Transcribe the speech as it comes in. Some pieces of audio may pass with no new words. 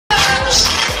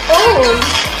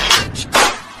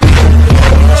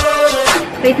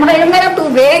Wait, makainom na ng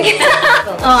tubig.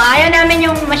 Oh, ayaw namin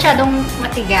yung masyadong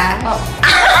matigas. Oh.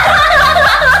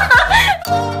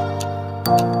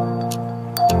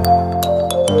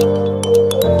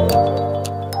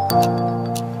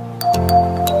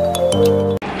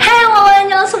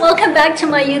 Welcome back to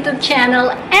my YouTube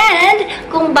channel, and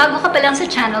kung bago ka pa lang sa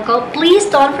channel ko, please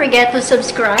don't forget to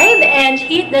subscribe and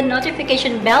hit the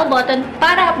notification bell button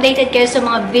para updated kayo sa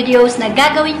mga videos na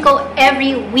gagawin ko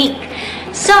every week.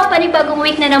 So, panibagong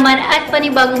week na naman at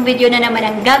panibagong video na naman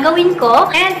ang gagawin ko,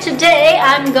 and today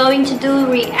I'm going to do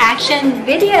reaction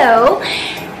video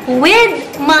with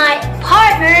my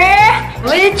partner,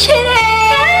 with Chine!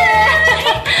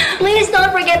 Please don't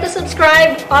forget to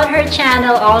subscribe on her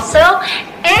channel also.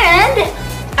 And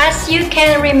as you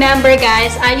can remember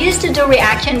guys, I used to do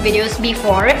reaction videos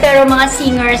before, pero mga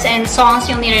singers and songs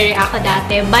yung nire-react ko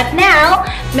dati. But now,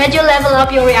 medyo level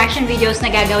up yung reaction videos na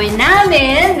gagawin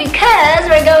namin because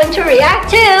we're going to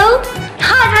react to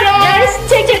Hot Dance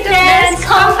TikTok Dance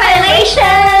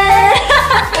Compilation!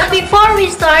 Before we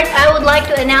start, I would like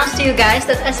to announce to you guys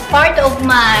that as part of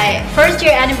my first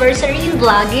year anniversary in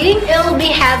vlogging, I will be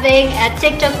having a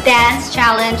TikTok dance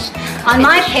challenge on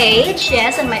my page,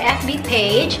 yes, on my FB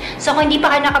page. So kung hindi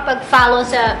pa kayo nakapag-follow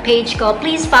sa page ko,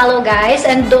 please follow guys,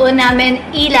 and doon namin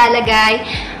ilalagay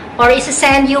or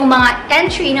isa-send yung mga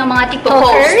entry ng mga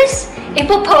TikTokers,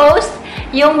 ipopost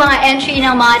yung mga entry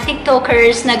ng mga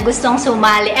TikTokers na gustong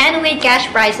sumali, and with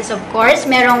cash prizes of course.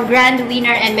 Merong grand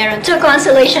winner and meron 2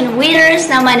 consolation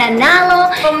winners na mananalo.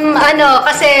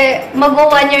 Kasi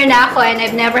mag-1 year na ako and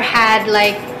I've never had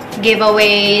like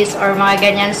giveaways or mga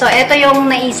ganyan. So ito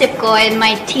yung naisip ko and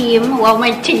my team,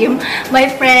 my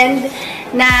friend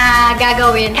na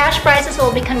gagawin. Cash prizes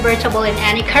will be convertible in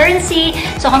any currency.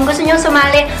 So kung gusto nyo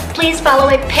sumali, please follow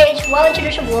my page, Wellyn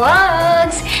Teodosio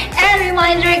Vlogs. And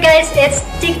reminder guys, it's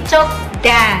TikTok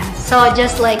dance. So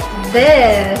just like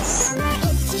this.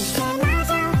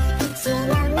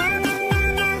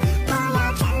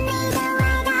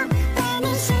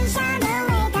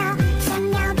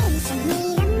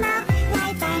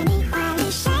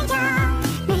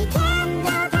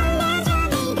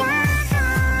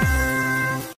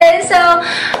 So,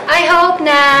 I hope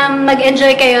na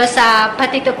mag-enjoy kayo sa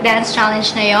TikTok Dance Challenge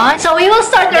na yon. So, we will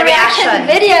start the reaction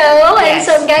video. Yes. And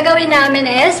so, gagawin namin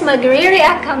is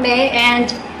magre-react kami,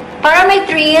 and para may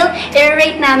thrill,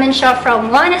 i-rate namin siya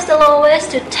from 1 as the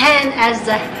lowest to 10 as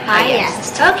the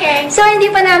highest. Okay. So, hindi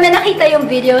pa namin nakita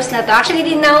yung videos na to. Actually,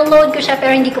 din-download ko siya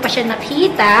pero hindi ko pa siya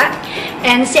nakita.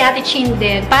 And si Ate Chin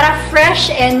din. Para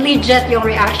fresh and legit yung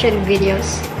reaction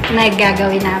videos na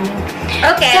gagawin namin.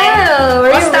 Okay. So,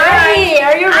 are you ready?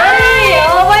 Are you ready?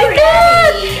 Oh my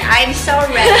God! I'm so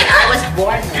ready. I was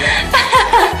born ready.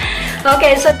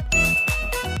 Okay, so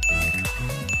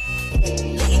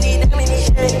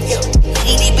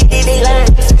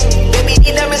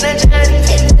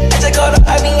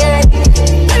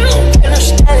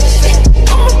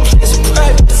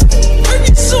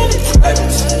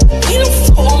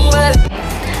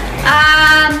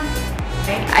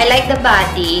I like the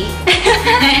body.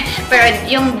 Pero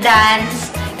yung dance,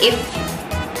 if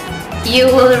you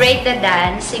will rate the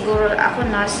dance, siguro ako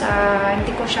nasa,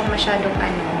 hindi ko siya masyadong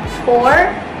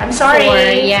 4? I'm sorry.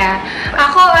 4, yeah.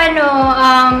 Ako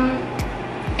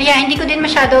yeah, hindi ko din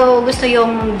masyado gusto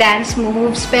yung dance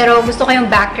moves, pero gusto ko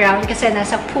yung background kasi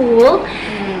nasa pool.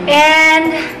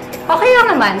 And okay lang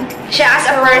naman. Siya as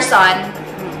a person,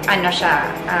 siya,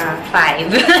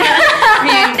 5.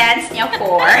 Yung dance niya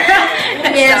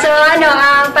 4. Yeah, so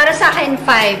para sa akin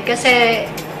 5 kasi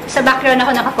sa background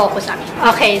ako nakafocus ako.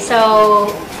 Okay, so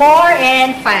 4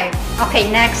 and 5. Okay,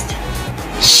 next.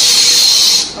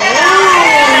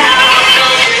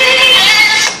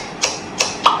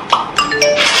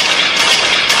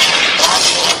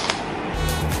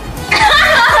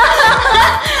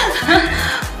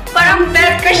 Parang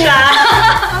bet ko siya.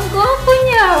 Ang gwapo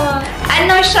niya.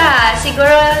 Siya,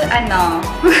 siguro,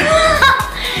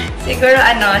 siguro,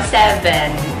 7.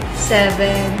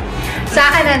 7. Sa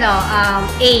akin, 8.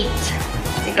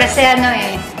 Kasi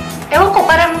ewan ko,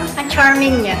 parang ang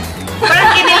charming niya.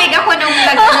 Parang kinilig ako nung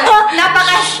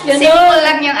napaka-simple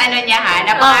lang yung niya ha.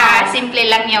 Napaka-simple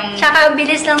lang yung Tsaka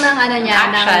bilis lang ng niya.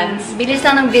 actions. Bilis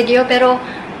lang ng video, pero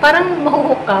parang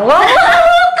mahuhook ka. Wow!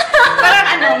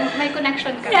 Parang may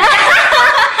connection ka.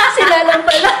 Sila lang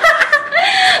pala.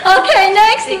 Okay,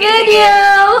 next video!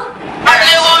 I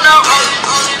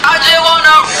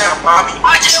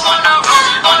just wanna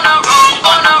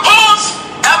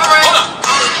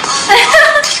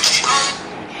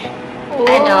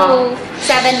Oh.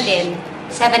 7 din.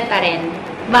 7 pa rin.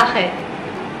 Bakit?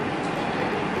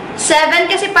 7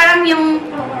 kasi parang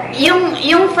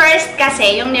yung first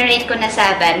kasi, yung nirate ko na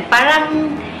 7,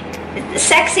 parang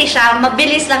sexy siya,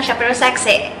 mabilis lang siya, pero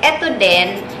sexy. Ito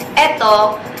din,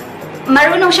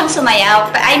 marunong siyang sumayaw.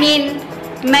 I mean,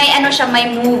 may ano siya, may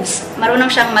moves.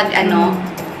 Marunong siyang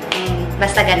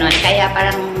basta ganun. Kaya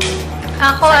parang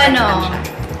ako 8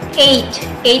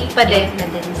 pa din.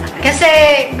 Kasi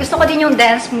gusto ko din yung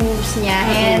dance moves niya.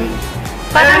 And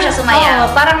parang siya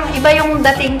sumayaw. Parang iba yung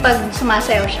dating pag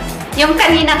sumasayaw siya. Yung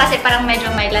kanina kasi parang medyo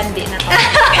may landi na to.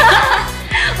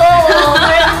 Oo,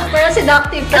 parang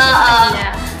seductive kasi niya.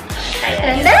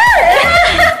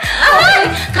 Okay,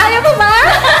 kaya mo ba?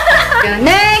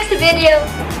 Next video.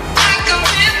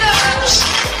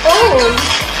 Oh.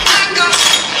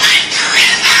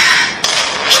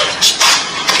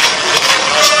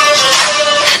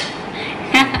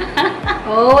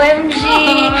 OMG!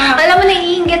 Alam mo,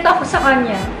 naiinggit ako sa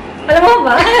kanya. Alam mo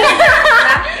ba? Bakit?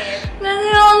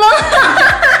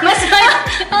 Mas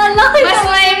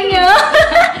may niyo.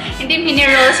 Hindi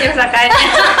mini-rose yung sa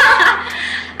kanya.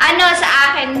 Sa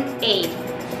akin,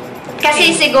 8.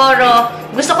 Kasi siguro,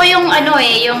 gusto ko yung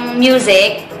yung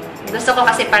music. Gusto ko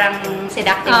kasi parang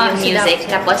seductive yung music.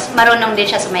 Seductive. Tapos, marunong din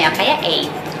siya sumayaw. Kaya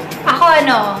 8. Ako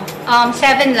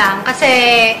 7 lang kasi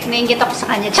nainggit ako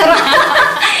sa kanya. Charot.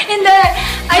 Hindi.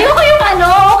 Ayoko yung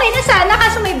okay na sana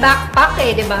kaso may backpack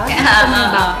di ba? May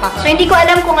backpack. So hindi ko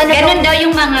alam kung ano ganun daw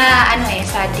yung mga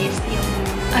sadist yung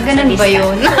ganun ba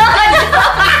yun?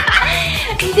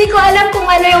 Hindi ko alam kung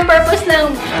ano yung purpose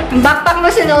ng backpack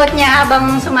na sinuot niya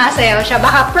habang sumasayaw siya.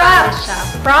 Baka props.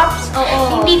 Props?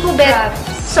 Oo. Hindi ko bet.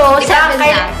 So, diba, 7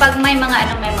 lang. Pag may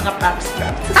mga may mga props.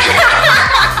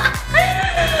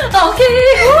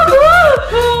 Okay.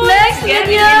 Next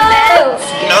video.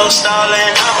 No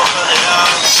stalling, I'm a put it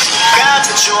on. God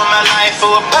put you in my life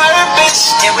for a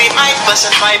purpose. And we might fuss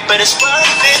and fight, but it's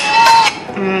worth it.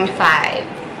 5.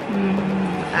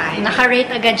 5.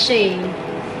 Naka-rate agad siya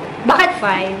Bakit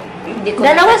 5? Hindi ko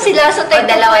dalawa sila, so take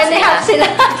 2.5 sila.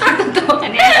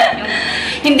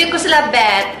 Hindi ko sila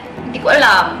bet. Hindi ko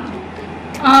alam.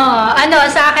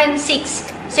 Sa akin 6.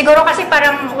 Siguro kasi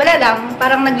parang wala lang,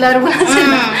 parang naglaro lang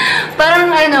sila. Parang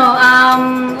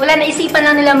wala na isipan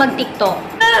lang nila mag-TikTok.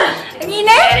 Ang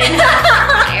init!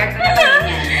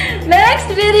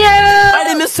 Next video! My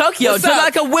name is Tokyo, just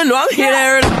like a window, I'm here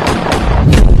there.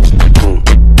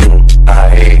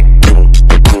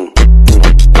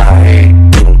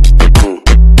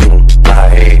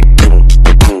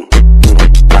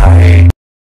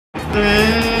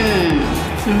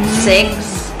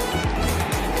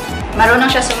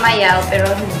 Marunong siya sumayaw, pero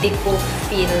hindi ko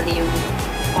feel yung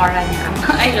aura niya.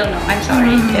 I don't know, I'm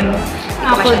sorry. Pero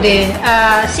ako din.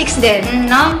 6 din.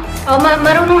 No?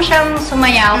 Marunong siyang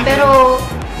sumayaw, pero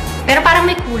parang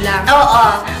may kulang.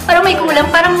 Oo. Parang may kulang,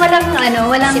 parang walang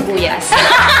sibuyas.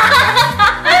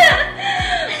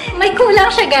 May kulang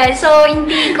siya, guys. So,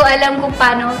 hindi ko alam kung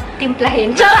paano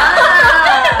timplahin.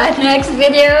 At next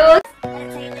video.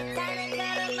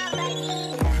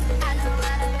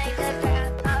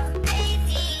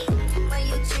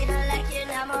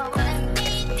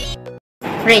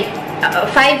 Rate.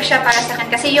 5 siya para sa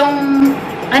akin. Kasi yung,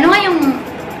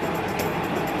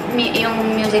 yung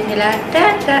music nila.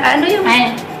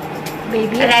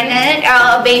 Baby?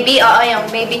 Baby. Oo, yung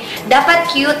baby. Dapat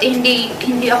cute. Hindi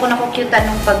ako naku-cute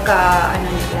nung nila.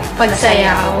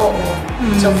 Pagsayaw. Oo.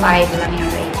 So, 5 lang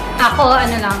yung rate. Ako,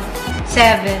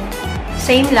 7.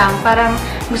 Same lang. Parang,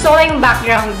 gusto ko yung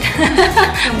background.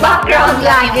 Yung background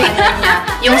lang yung niya.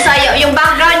 Yung sayo, yung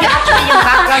background niya, actually yung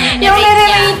background yung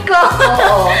nire-rate ko.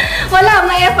 Oo. Wala,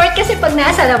 may effort kasi pag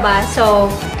nasa labas. So,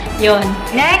 yun.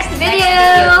 Next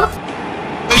video!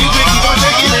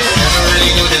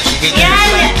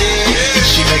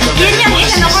 Yan yung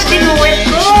ako dinuwit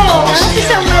ko.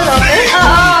 Isang malapit?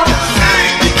 Oo.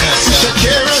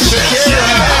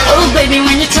 Oh baby,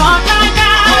 when you talk like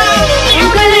that.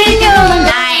 Yung galing yun.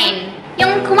 9.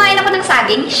 Yung kumain ako ng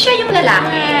saging, siya yung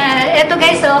lalaki. Eto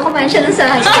guys, kumain siya ng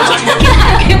saging.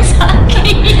 Kinain yung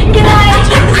saging. Kinain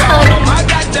siya ng saging.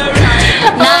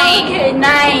 9. Okay,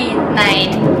 9.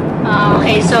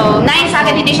 Okay, so 9 sa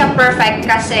akin hindi siya perfect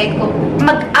kasi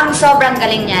ang sobrang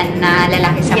galing niyan na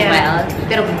lalaki sa well.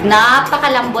 Pero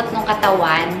napakalambot ng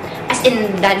katawan. As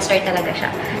in, dancer talaga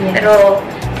siya. Yeah. Pero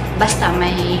basta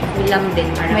may kulang din.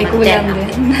 Para may kulang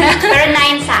din. Pero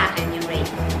 9 sa akin yung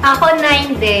rate. Ako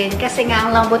 9 din kasi nga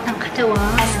ang lambot ng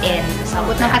katawan. As in,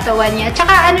 lambot ng katawan niya.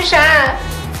 Tsaka siya,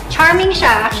 charming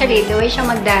siya actually. The way siya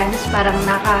mag-dance, parang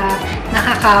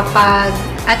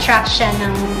nakakapag-attract siya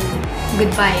ng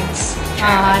good vibes.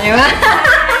 Di ba?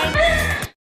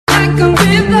 Like a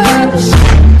river,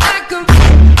 like a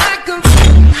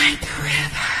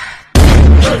river.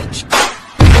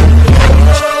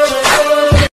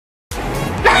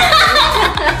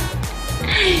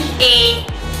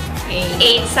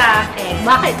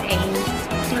 Bakit A?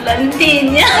 Landi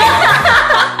niya.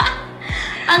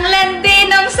 Ang landi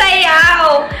ng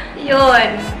sayaw. Yun.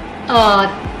 Oh,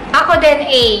 ako din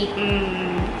A.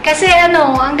 Kasi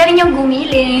ang galing niyang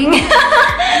gumiling.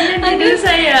 Ang landi ng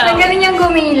sayaw. Ang galing niyang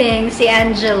gumiling, si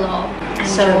Angelo.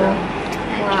 So,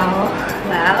 wow.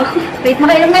 Wow. Wait,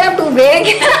 makainom nga ng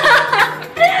tubig.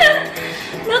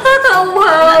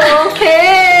 Nakakauhaw.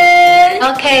 Okay.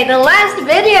 Okay, the last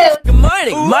video. Good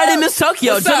morning. My name is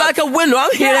Tokyo. Just like a window, I'm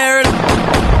here to air it.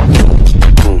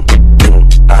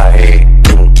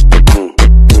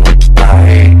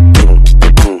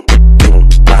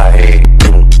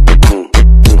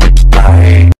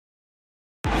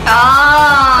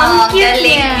 Ang cute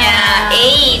galing niya.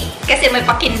 8. Kasi may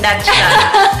pakindat siya.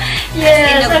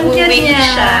 Yes, ang cute Nag-wing niya.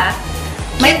 siya.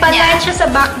 May Cute palight niya. siya sa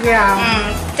background.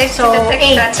 So, 8.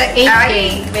 8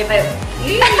 Ay, may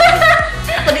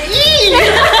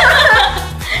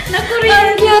ako din.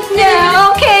 Ang cute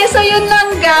niya. Okay, so yun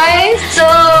lang guys. So,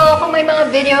 kung may mga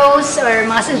videos or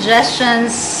mga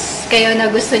suggestions kayo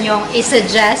na gusto nyong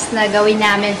i-suggest na gawin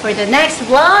namin for the next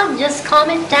vlog, just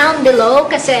comment down below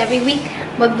kasi every week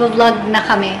mag-vlog na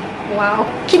kami. Wow,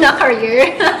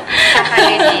 kina-career.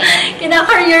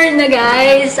 Kina-career na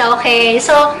guys. Okay,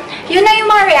 so yun na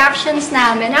yung mga reactions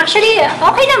namin. Actually,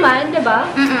 okay naman, di ba?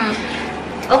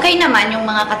 Okay naman yung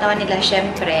mga katawan nila,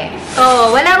 syempre.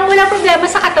 Oh, walang problema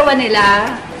sa katawan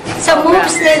nila. Sa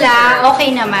moves nila,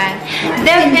 okay naman.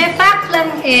 The fact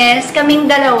lang is, kaming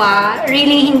dalawa,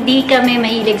 really hindi kami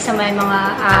mahilig sa may mga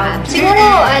siguro,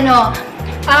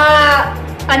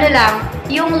 ano lang,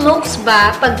 yung looks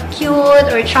ba, pag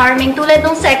cute or charming, tulad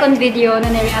ng second video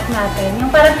na nireact natin, yung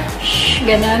parang, shh,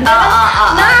 ganun.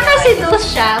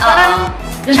 Nakakasidus siya. Parang,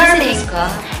 charming.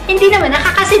 Hindi naman,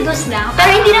 nakakasidus lang.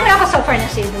 Pero hindi naman ako so far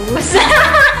nasidus.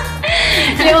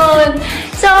 Yun.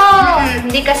 So,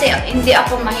 hindi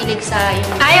ako mahilig sa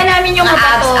yung ayaw namin yung mga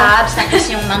mabato. abs, tapos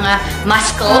yung mga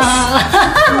muscles.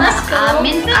 Muscle.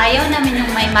 Ayaw namin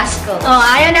yung may muscles. Oh,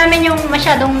 ayaw namin yung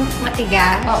masyadong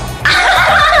matigas. Oh.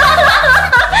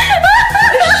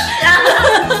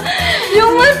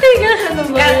 Yung matigas, ano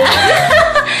ba yun?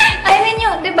 I mean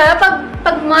yung, di ba,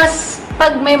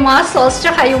 pag may muscles,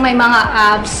 tsaka yung may mga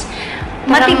abs,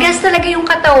 matigas talaga yung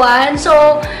katawan.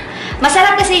 So,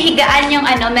 masarap kasi higaan yung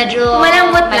medyo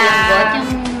malambot na.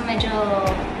 Yung medyo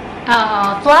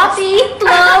fluffy.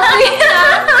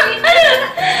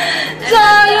 So,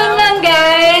 yun lang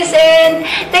guys. And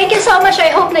thank you so much.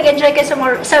 I hope nag-enjoy kayo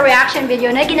sa reaction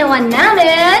video na ginawa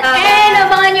namin. And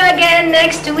abangan nyo again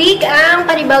next week ang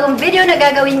panibagong video na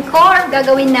gagawin ko or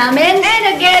gagawin namin. And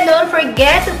again, don't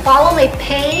forget to follow my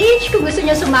page kung gusto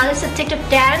nyo sumali sa TikTok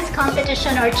dance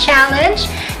competition or challenge.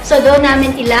 So, doon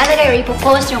namin ilalagay or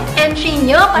ipopost yung entry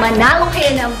nyo. Manalo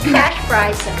kayo ng cash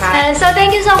prize. So,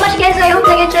 thank you so much guys. I hope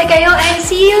nag-enjoy kayo and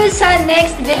see you sa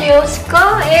next videos ko.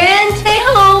 And stay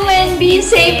home and be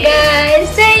safe guys.